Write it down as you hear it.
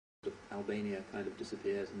Albania kind of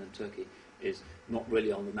disappears, and then Turkey is not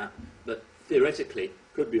really on the map, but theoretically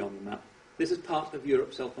could be on the map. This is part of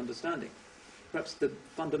Europe's self-understanding. Perhaps the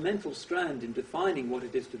fundamental strand in defining what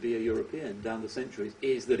it is to be a European down the centuries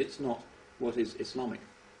is that it's not what is Islamic.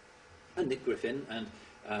 And Nick Griffin and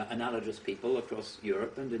analogous people across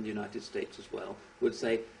Europe and in the United States as well would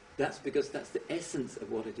say that's because that's the essence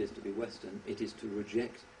of what it is to be Western. It is to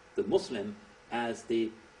reject the Muslim as the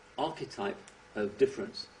archetype of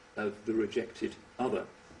difference, of the rejected other.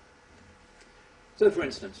 So, for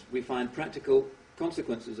instance, we find practical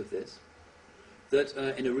consequences of this, that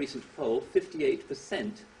in a recent poll,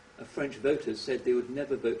 58% of French voters said they would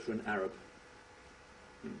never vote for an Arab.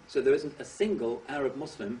 So there isn't a single Arab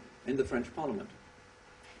Muslim in the French Parliament.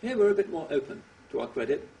 Here we're a bit more open, to our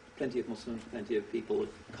credit. Plenty of Muslims, plenty of people of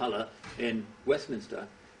colour in Westminster.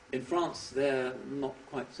 In France, they're not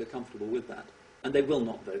quite so comfortable with that, and they will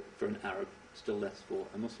not vote for an Arab, still less for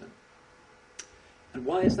a Muslim. And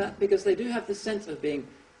why is that? Because they do have this sense of being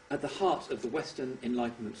at the heart of the Western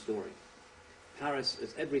Enlightenment story. Paris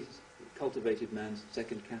as every cultivated man's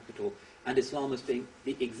second capital, and Islam as being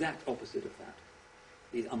the exact opposite of that.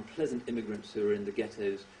 These unpleasant immigrants who are in the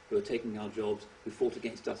ghettos, who are taking our jobs, who fought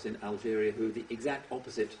against us in Algeria, who are the exact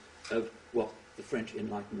opposite of what the French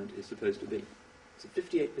Enlightenment is supposed to be. So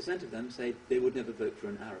 58% of them say they would never vote for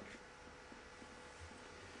an Arab.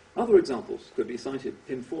 Other examples could be cited.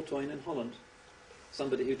 Pim Fortuyn in Holland,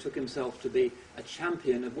 somebody who took himself to be a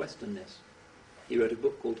champion of Westernness. He wrote a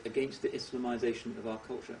book called Against the Islamization of Our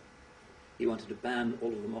Culture. He wanted to ban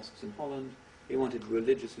all of the mosques in Holland. He wanted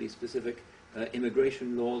religiously specific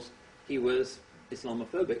immigration laws. He was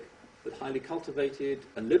Islamophobic, but highly cultivated,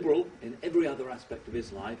 a liberal in every other aspect of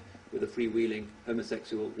his life, with a freewheeling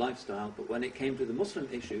homosexual lifestyle. But when it came to the Muslim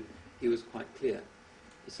issue, he was quite clear.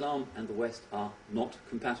 Islam and the West are not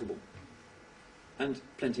compatible. And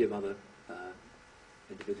plenty of other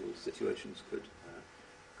individual situations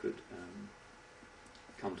could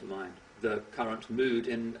come to mind. The current mood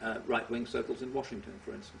in right-wing circles in Washington,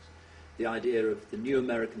 for instance. The idea of the new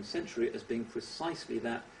American century as being precisely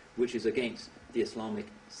that which is against the Islamic,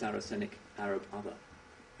 Saracenic, Arab other.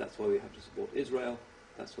 That's why we have to support Israel.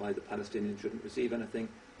 That's why the Palestinians shouldn't receive anything.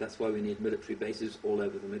 That's why we need military bases all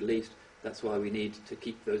over the Middle East. That's why we need to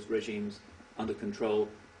keep those regimes under control.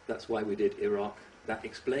 That's why we did Iraq. That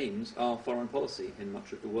explains our foreign policy in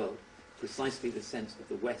much of the world. Precisely the sense of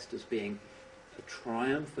the West as being a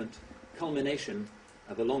triumphant culmination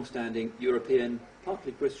of a long-standing European,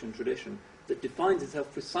 partly Christian tradition that defines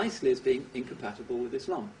itself precisely as being incompatible with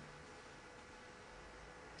Islam.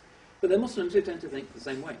 But there are Muslims who tend to think the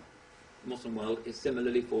same way. The Muslim world is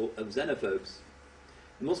similarly full of xenophobes.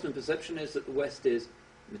 The Muslim perception is that the West is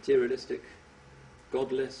materialistic,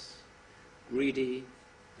 godless, greedy,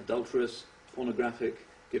 adulterous, pornographic,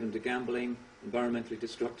 given to gambling, environmentally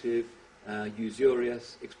destructive,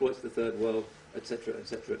 usurious, exploits the third world, etc.,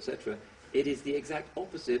 etc., etc. It is the exact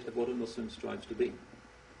opposite of what a Muslim strives to be.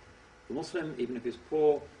 The Muslim, even if he's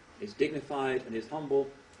poor, is dignified and is humble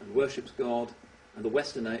and worships God, and the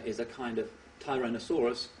Westerner is a kind of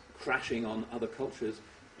tyrannosaurus crashing on other cultures,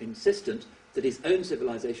 insistent that his own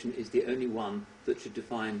civilization is the only one that should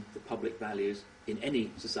define the public values in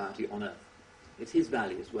any society on earth. It's his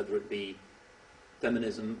values, whether it be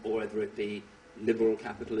feminism or whether it be liberal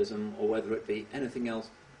capitalism or whether it be anything else,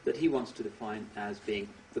 that he wants to define as being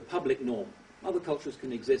the public norm. Other cultures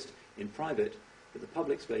can exist in private, but the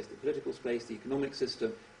public space, the political space, the economic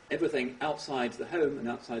system, everything outside the home and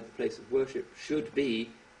outside the place of worship should be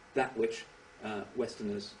that which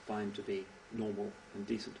Westerners find to be normal and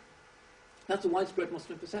decent. That's a widespread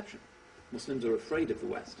Muslim perception. Muslims are afraid of the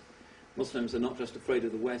West. Muslims are not just afraid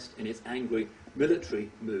of the West in its angry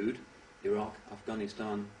military mood, Iraq,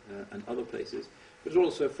 Afghanistan, and other places, but are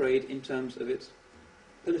also afraid in terms of its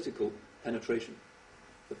political penetration,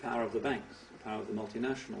 the power of the banks, the power of the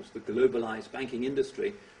multinationals, the globalized banking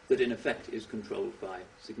industry that in effect is controlled by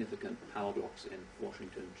significant power blocks in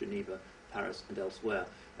Washington, Geneva, Paris, and elsewhere,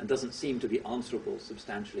 and doesn't seem to be answerable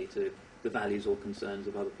substantially to the values or concerns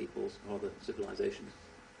of other peoples or other civilizations.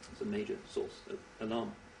 It's a major source of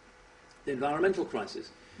alarm. The environmental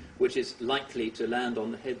crisis, which is likely to land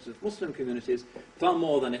on the heads of Muslim communities far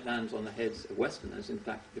more than it lands on the heads of Westerners. In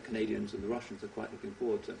fact, the Canadians and the Russians are quite looking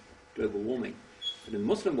forward to global warming. But in the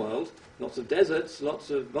Muslim world, lots of deserts,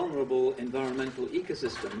 lots of vulnerable environmental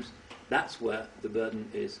ecosystems, that's where the burden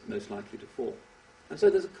is most likely to fall. And so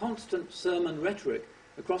there's a constant sermon rhetoric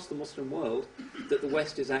across the Muslim world that the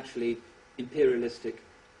West is actually imperialistic,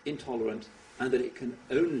 intolerant, and that it can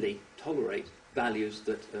only tolerate values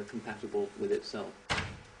that are compatible with itself.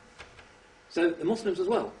 So the Muslims as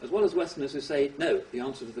well as Westerners who say, no, the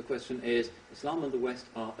answer to the question is Islam and the West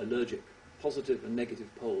are allergic. Positive and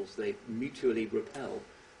negative poles, they mutually repel.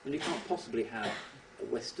 And you can't possibly have a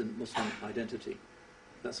Western Muslim identity.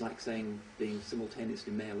 That's like saying being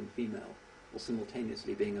simultaneously male and female, or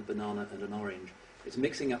simultaneously being a banana and an orange. It's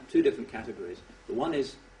mixing up two different categories. The one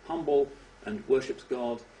is humble and worships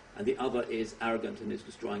God, and the other is arrogant and is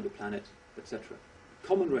destroying the planet, etc.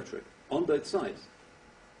 Common rhetoric on both sides.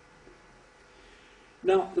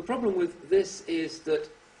 Now, the problem with this is that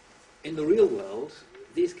in the real world,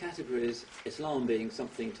 these categories, Islam being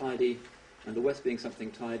something tidy, and the West being something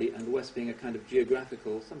tidy, and the West being a kind of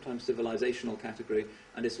geographical, sometimes civilizational category,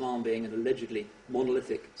 and Islam being an allegedly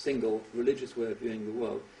monolithic, single, religious way of viewing the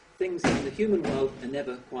world, things in the human world are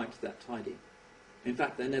never quite that tidy. In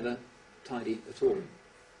fact, they're never tidy at all.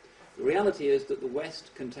 The reality is that the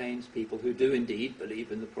West contains people who do indeed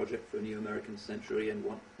believe in the project for a new American century and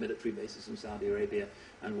want military bases in Saudi Arabia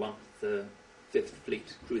and want the Fifth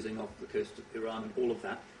Fleet cruising off the coast of Iran and all of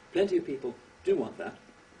that. Plenty of people do want that.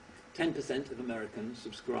 10% of Americans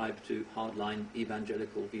subscribe to hardline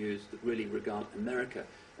evangelical views that really regard America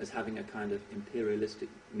as having a kind of imperialistic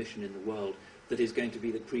mission in the world that is going to be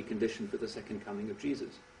the precondition for the second coming of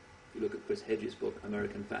Jesus. If you look at Chris Hedges' book,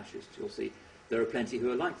 American Fascists, you'll see there are plenty who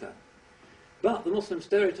are like that. But the Muslim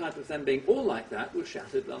stereotype of them being all like that was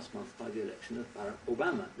shattered last month by the election of Barack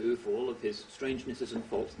Obama, who, for all of his strangenesses and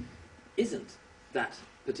faults, isn't that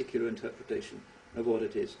particular interpretation of what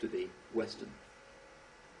it is to be Western.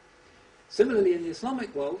 Similarly, in the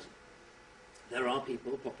Islamic world, there are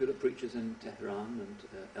people, popular preachers in Tehran and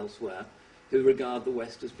elsewhere, who regard the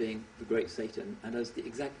West as being the great Satan and as the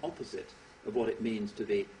exact opposite of what it means to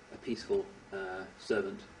be a peaceful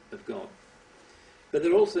servant of God. But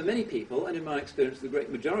there are also many people, and in my experience the great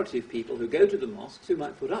majority of people who go to the mosques who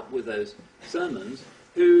might put up with those sermons,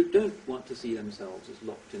 who don't want to see themselves as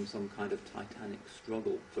locked in some kind of titanic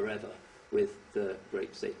struggle forever with the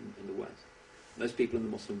great Satan in the West. Most people in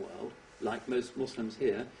the Muslim world, like most Muslims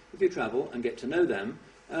here, if you travel and get to know them,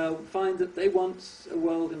 find that they want a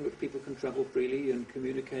world in which people can travel freely and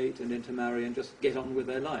communicate and intermarry and just get on with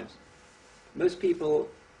their lives. Most people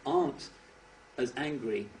aren't as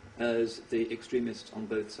angry as the extremists on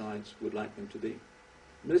both sides would like them to be.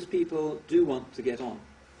 Most people do want to get on.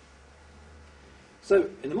 So,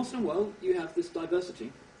 in the Muslim world, you have this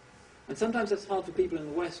diversity, and sometimes it's hard for people in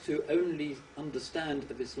the West who only understand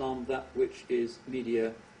of Islam that which is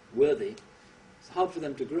media worthy. It's hard for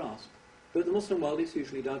them to grasp, but the Muslim world is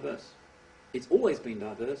hugely diverse. It's always been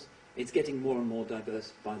diverse, it's getting more and more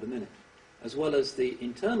diverse by the minute, as well as the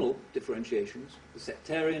internal differentiations, the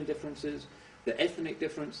sectarian differences, the ethnic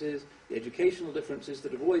differences, the educational differences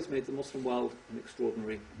that have always made the Muslim world an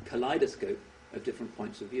extraordinary kaleidoscope of different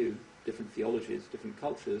points of view, different theologies, different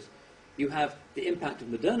cultures. You have the impact of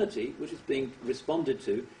modernity, which is being responded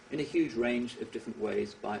to in a huge range of different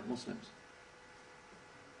ways by Muslims.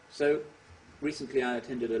 So, recently I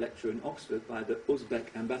attended a lecture in Oxford by the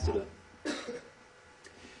Uzbek ambassador.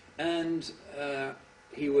 And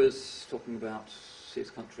he was talking about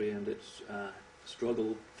his country and its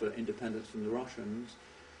struggle for independence from the Russians.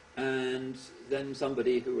 And then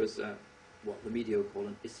somebody who was what the media would call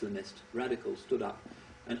an Islamist radical stood up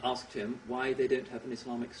and asked him why they don't have an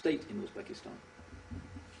Islamic state in Uzbekistan.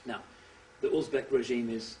 Now, the Uzbek regime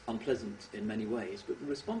is unpleasant in many ways, but the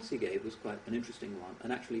response he gave was quite an interesting one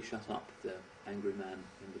and actually shut up the angry man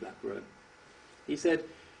in the back row. He said,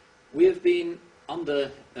 "We have been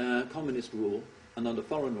under communist rule and under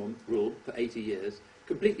foreign rule for 80 years,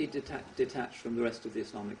 completely detached from the rest of the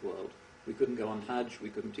Islamic world. We couldn't go on Hajj, we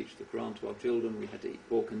couldn't teach the Quran to our children, we had to eat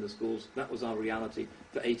pork in the schools. That was our reality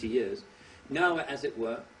for 80 years. Now we're, as it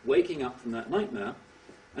were, waking up from that nightmare,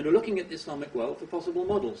 and we're looking at the Islamic world for possible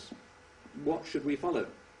models. What should we follow?"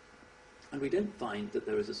 And we don't find that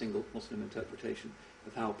there is a single Muslim interpretation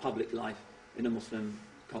of how public life in a Muslim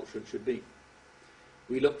culture should be.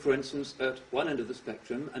 We look, for instance, at one end of the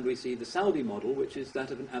spectrum, and we see the Saudi model, which is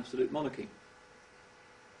that of an absolute monarchy.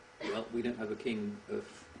 Well, we don't have a king of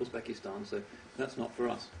Uzbekistan, so that's not for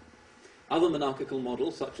us. Other monarchical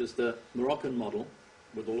models, such as the Moroccan model,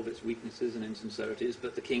 with all of its weaknesses and insincerities,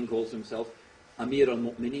 but the king calls himself Amir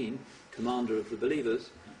al-Mu'mineen, commander of the believers,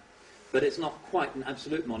 but it's not quite an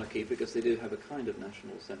absolute monarchy because they do have a kind of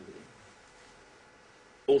national assembly.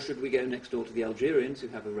 Or should we go next door to the Algerians, who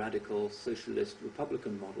have a radical socialist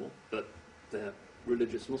republican model, but they're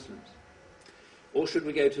religious Muslims? Or should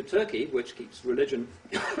we go to Turkey, which keeps religion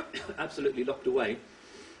absolutely locked away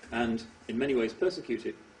and in many ways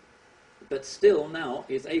persecuted, but still now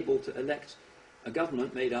is able to elect a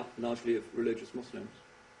government made up largely of religious Muslims?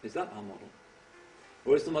 Is that our model?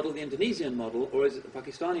 Or is the model the Indonesian model, or is it the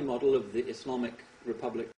Pakistani model of the Islamic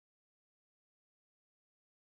Republic